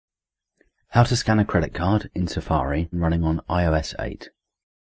How to scan a credit card in Safari running on iOS 8.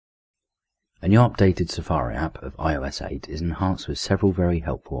 A new updated Safari app of iOS 8 is enhanced with several very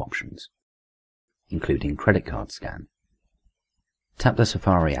helpful options, including credit card scan. Tap the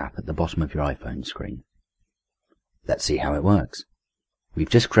Safari app at the bottom of your iPhone screen. Let's see how it works. We've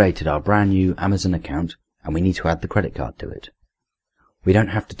just created our brand new Amazon account and we need to add the credit card to it. We don't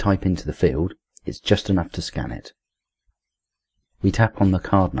have to type into the field, it's just enough to scan it. We tap on the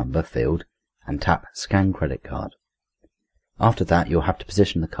card number field and tap Scan Credit Card. After that, you'll have to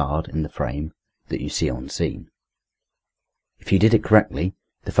position the card in the frame that you see on scene. If you did it correctly,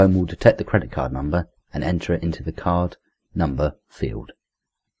 the phone will detect the credit card number and enter it into the card number field.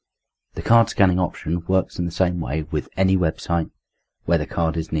 The card scanning option works in the same way with any website where the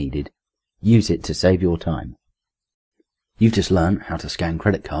card is needed. Use it to save your time. You've just learned how to scan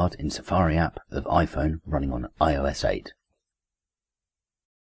credit card in Safari app of iPhone running on iOS 8.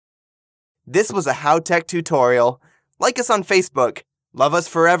 This was a HowTech tutorial. Like us on Facebook, love us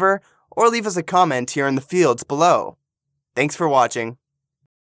forever, or leave us a comment here in the fields below. Thanks for watching.